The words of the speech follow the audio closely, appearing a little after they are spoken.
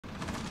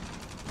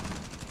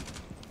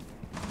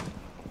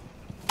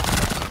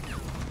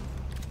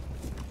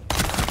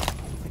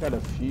Got a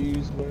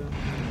fuse, bro. Oh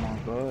my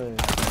god.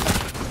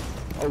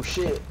 Oh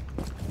shit.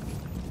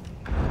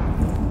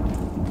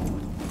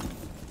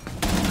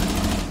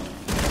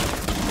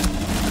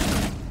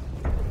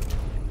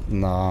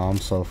 Nah, I'm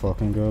so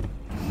fucking good.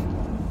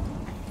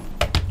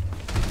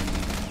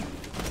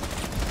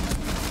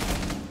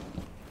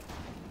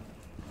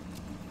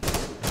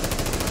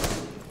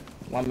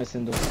 Why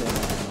missing those things?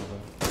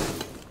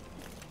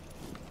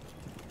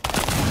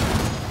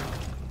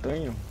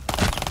 Damn.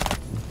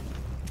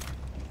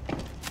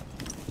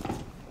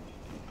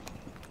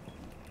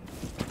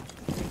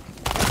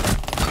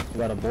 We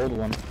got a bold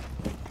one.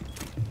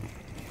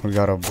 We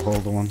got a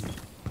bold one.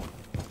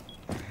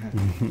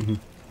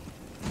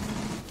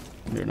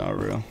 You're not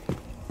real.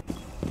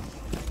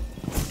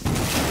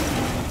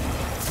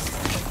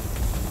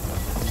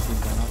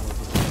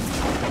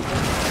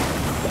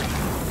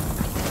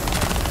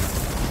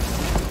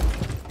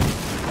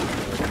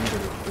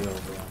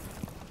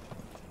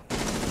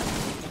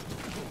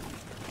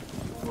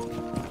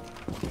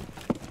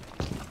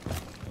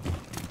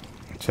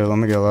 Chill, let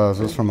me get last.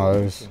 This is for my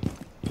eyes.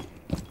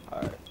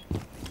 Alright.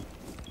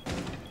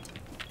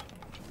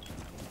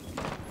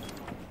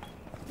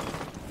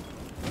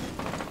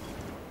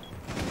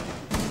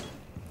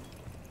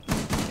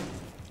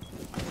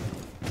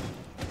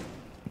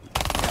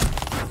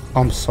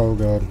 I'm so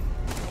good.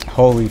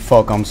 Holy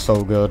fuck, I'm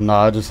so good.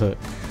 Nah, I just hit.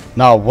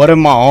 Nah, what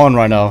am I on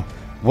right now?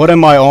 What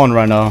am I on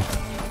right now?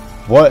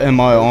 What am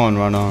I on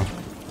right now?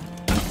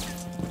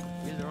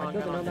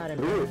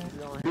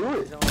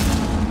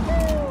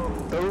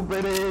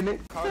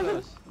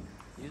 Carlos,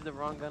 use the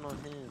wrong gun on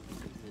him.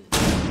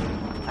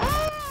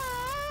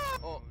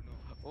 Oh,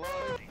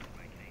 what?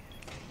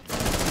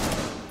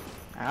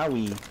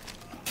 Owie.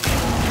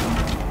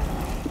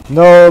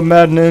 No,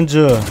 Mad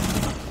Ninja.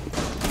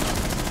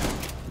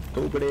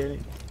 Over there.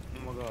 Oh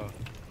my god.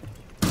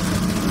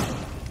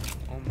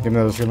 Give me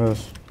this, give me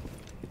this.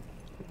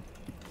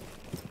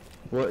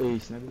 What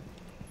is, nigga?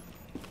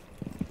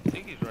 I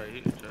think he's right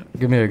here.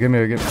 Give me it, give me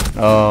it, give me it.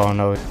 Oh,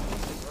 no.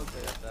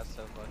 That's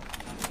so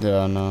funny.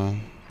 Yeah, no.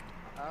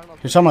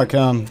 He's on my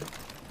cam.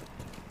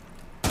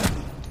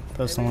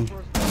 Press on.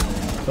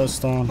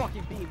 Press on.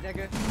 Fucking beat,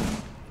 nigga.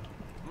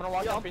 I'm gonna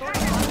walk up.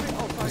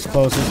 He's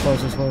close, he's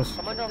close, he's close.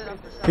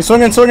 He's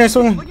swinging, swinging,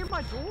 swinging. Look at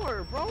my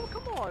door, bro.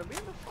 Come on, we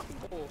in the fucking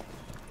hole.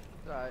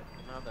 Alright, I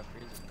don't have that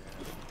freezer.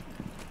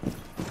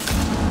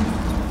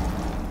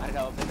 I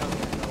know, if they don't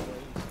get no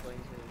way, he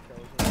swings me and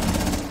kills me.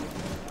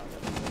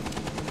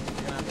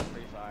 You're gonna have to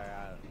free fire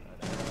out.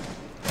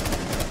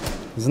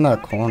 He's in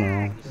that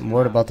corner. I'm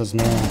worried about this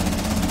man.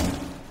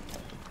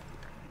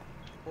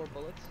 4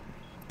 bullets.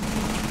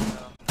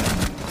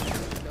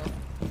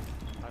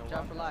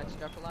 Jump for lights,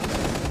 jump for lights.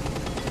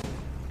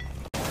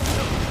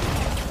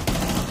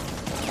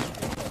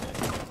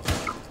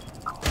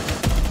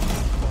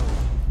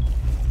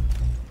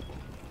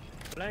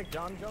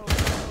 John Jones.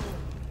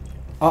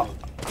 Oh.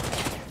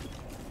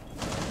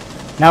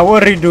 Now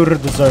what did he do to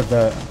deserve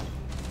that?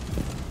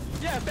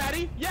 Yeah,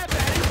 Batty! Yeah,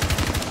 Batty!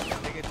 I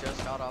think it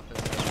just got off his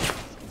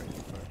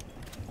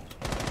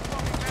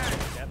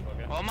head.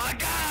 Oh my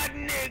god,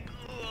 Nick!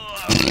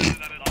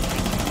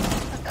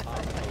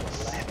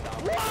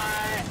 What?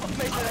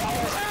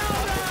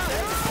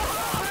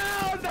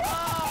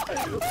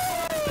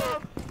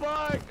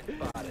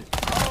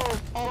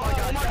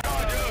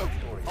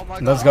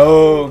 Let's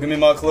go. Give me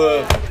my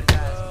clip.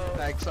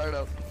 Thanks,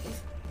 Soto.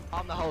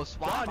 I'm the host.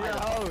 Why am I the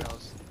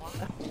host?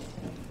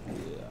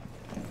 Yeah.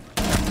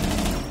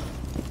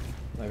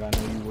 Like, I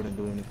know you wouldn't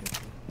do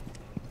anything.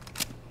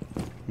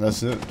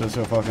 That's it. That's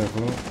your fucking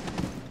clue.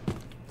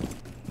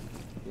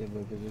 Yeah,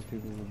 but because those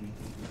people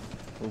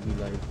will be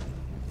like,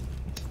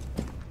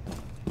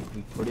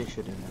 we put this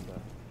shit in there, bro.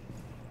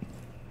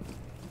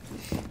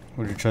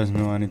 Would you trust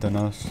me or anything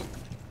else?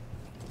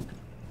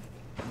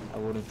 I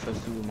wouldn't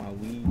trust you with my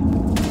weed.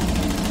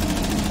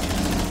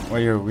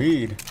 Well, your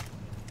weed?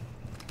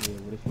 Yeah,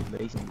 what if you're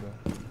lacing, bro?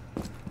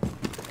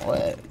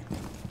 What?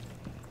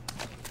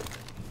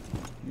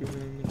 You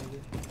remember me, nigga?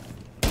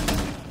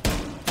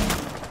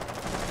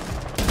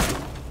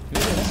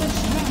 Nigga, that's a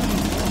shooting,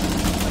 bro.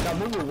 Like, I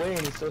move away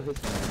and it still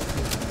hits me.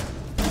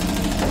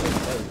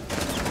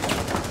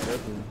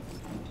 Definitely.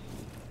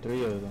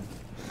 3 of them.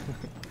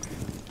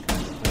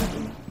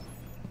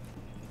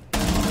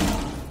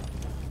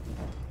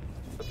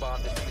 The bomb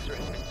diffuser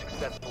has been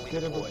successfully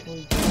Get him deployed. before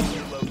you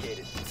You're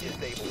located.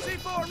 Disable it.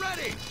 C4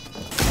 ready!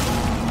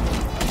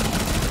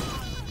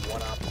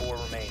 1 op 4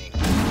 remaining.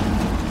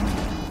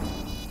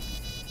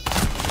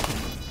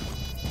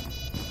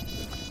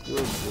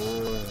 Good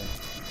boy.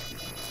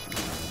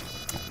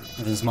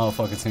 This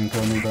motherfucking team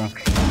killed me, bro. What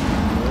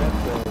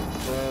the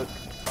fuck?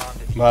 Bomb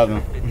diffuser What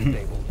happened? has been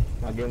disabled.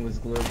 My game was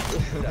glitched.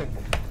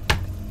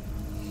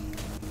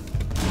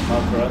 My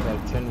bro.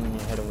 Like turning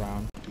your head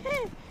around.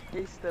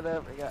 He stood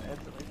up and got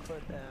instantly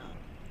put down.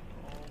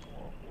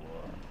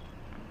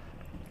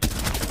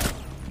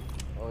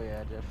 Oh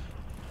yeah, Jeff.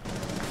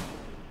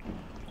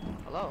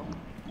 Hello?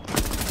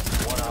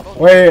 1 op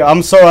 4. Wait,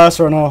 I'm so ass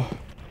right now.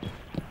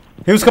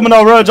 He was coming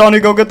out red, Johnny.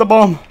 Go get the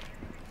bomb.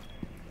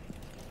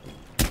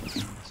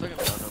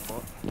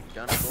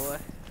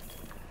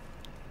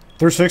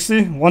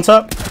 360. One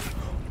tap.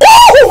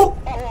 Op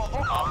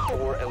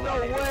 4 No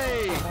eliminated.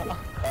 way!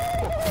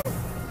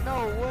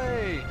 No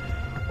way!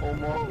 Oh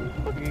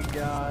my fucking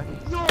god.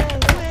 No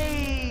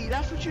way!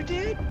 That's what you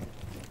did?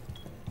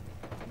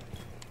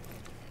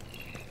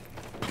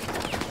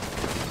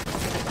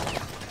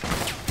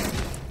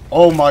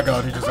 Oh my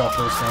god, he just got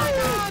first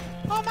time.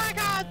 Oh my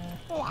god!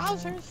 Oh,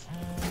 Wowzers!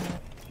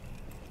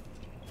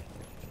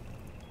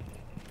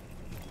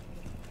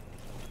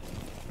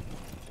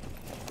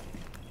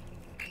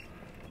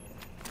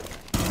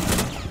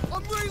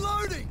 I'm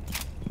reloading!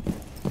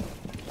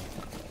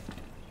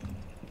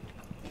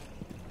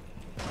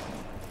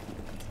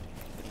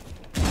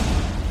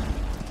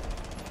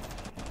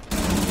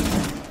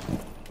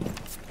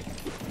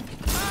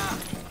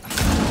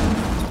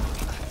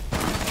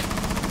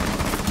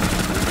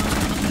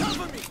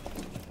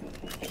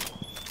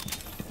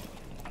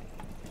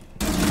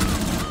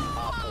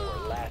 Op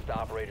 4, last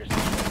operator.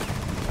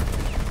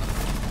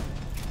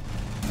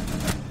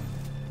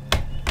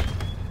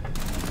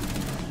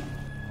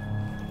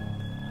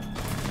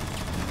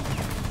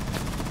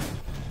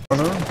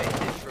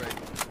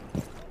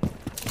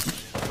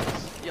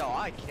 Yo,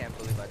 I can't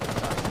believe I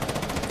just got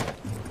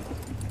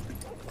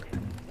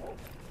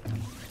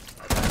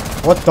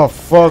What the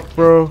fuck,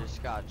 bro?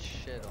 just got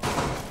shit on.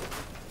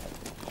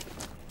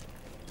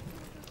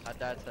 My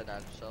dad said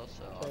I'm so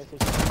fucking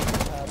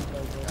proud.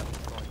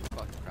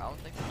 I don't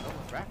think there's no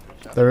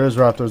Raptors. There is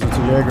Raptors. It's a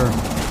Jaeger.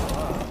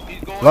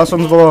 He's going Last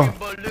one's below.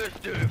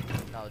 ballistic.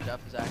 No, Jeff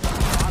is actually.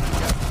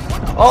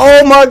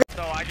 Oh my god.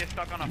 So I get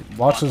stuck on a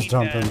Watch this fucking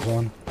jump in, desk.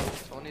 son.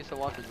 Someone needs to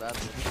watch his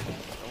bathroom.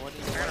 Someone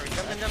needs to watch his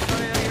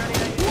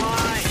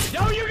Why?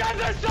 Yo, you guys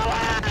are so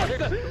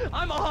ass!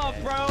 I'm off,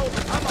 bro.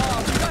 I'm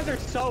off. You guys are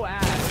so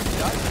ass.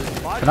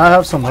 Can I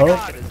have some Oh my hope?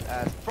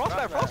 God.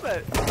 Frostbite,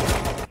 frostbite!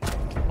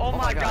 Oh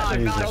my god,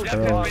 Jesus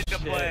Jeff Christ.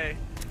 just made the play.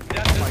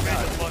 Jeff just made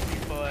the fucking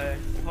play.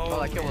 Oh,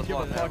 that kill was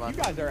one. Never mind.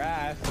 You guys are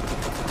ass.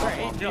 We're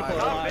 8 people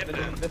alive in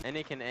this. And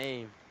he can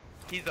aim.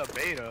 He's a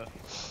beta.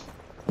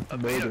 A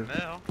Beta. beta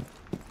male.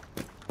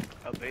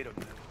 A beta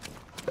male.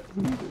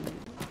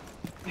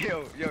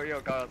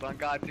 Yo, Carlos, on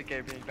God,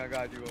 TK Pink, on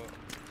God, you will.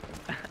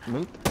 Me?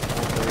 Okay.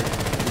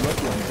 You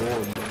lucky I'm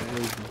bored, man.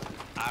 Lazy.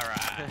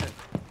 Alright.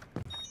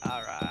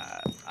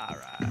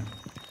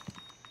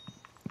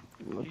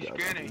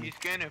 Lucky He's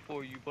scanning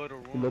for you, but a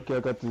You room. lucky I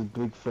got this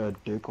big fat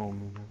dick on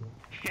me,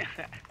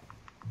 nigga.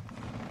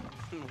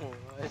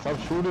 Stop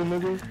shooting,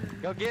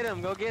 nigga. Go get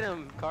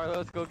him,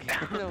 Carlos, go get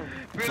him.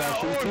 Be If I like,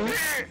 shoot oh you,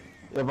 shit!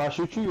 if I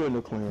shoot you, you're in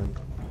the clan.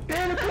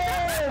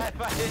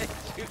 If I didn't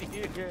shoot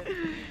you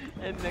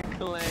in the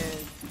clan.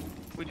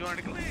 Would you want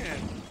to clean?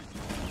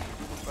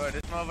 Bro,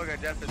 this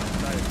motherfucker Jeff is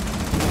excited.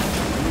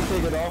 Let me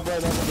take it off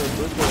right now with the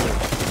dick on it.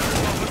 This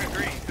motherfucker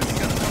green, cause he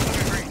got a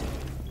motherfucker green.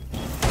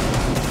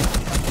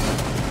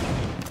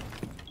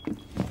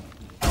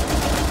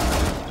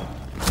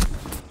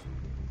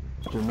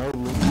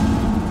 Ginobili.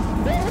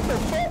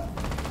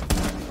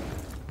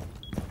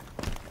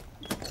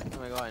 Oh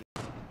my god.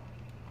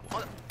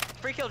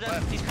 Free kill,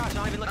 Jeff. He's crouched,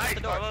 not even looking Nice, at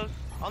the door. Carlos.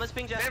 On this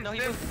ping, Jeff. Sim, No, he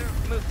sim, moved.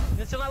 sim. Move.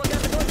 He's still not looking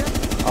at the door,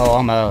 Jeff. Oh,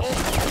 I'm out.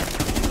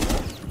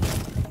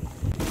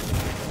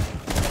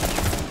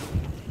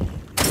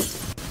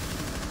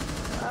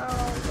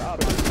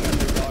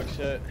 Dog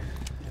shit.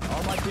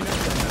 All my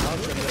teammates are now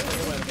because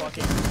they went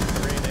fucking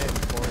 3 and 8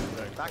 and 4 and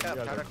 6. Back up,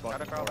 You guys try are to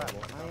fucking crawl back.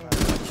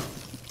 horrible.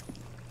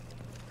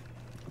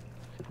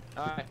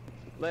 Alright,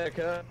 later,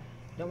 cut.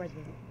 Don't raise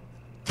me.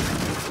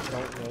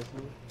 Don't mess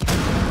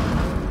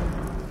me.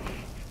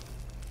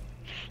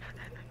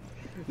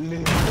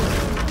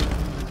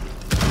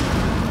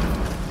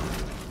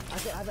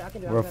 I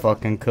can do it. We're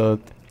fucking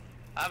cooked.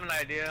 I have an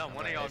idea.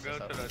 One of y'all it's go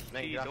just to the open.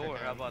 Make T it off your door.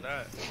 How cam. about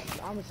that?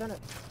 I'm a center.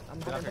 I'm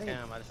Get off your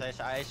behind.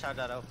 cam. I shot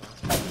that open.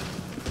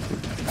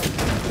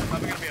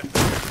 Probably gonna be a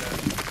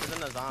third. He's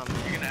in the zombie.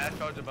 You're gonna ass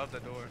charge above the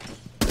door.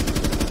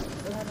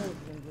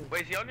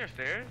 Wait, is he on your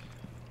stairs?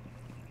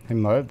 He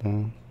might be.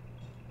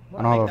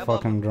 I don't have a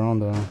fucking drone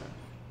though.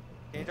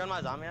 Can you turn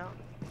my zombie out?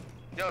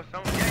 Yo,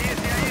 some. Yeah,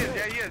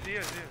 he is.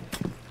 You're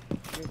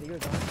a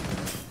zombie.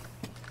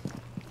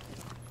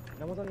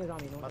 No one's on your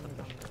zombie. No one's on your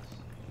zombie.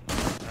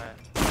 Alright.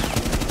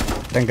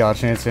 Thank God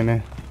she ain't see me. I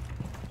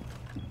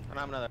don't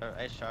have another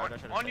ace shard.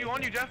 On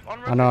you, Jeff. On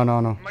I know,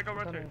 no. Michael,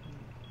 rotate.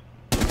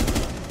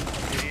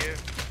 Idiot.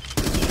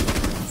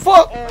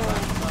 Fuck!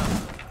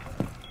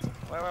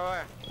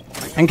 Where?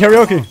 And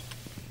karaoke.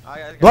 Oh,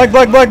 yeah, Black.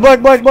 Black.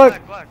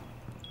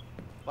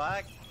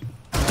 Black.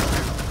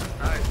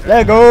 Nice.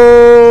 Let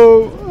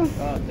go!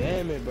 God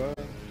damn it, bro.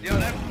 Yo,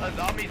 that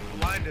zombie's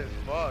blind as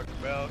fuck,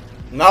 bro.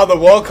 Nah, the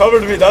wall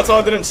covered me. That's why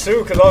I didn't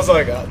shoot, because I was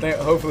like, I think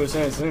hopefully she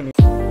ain't see me.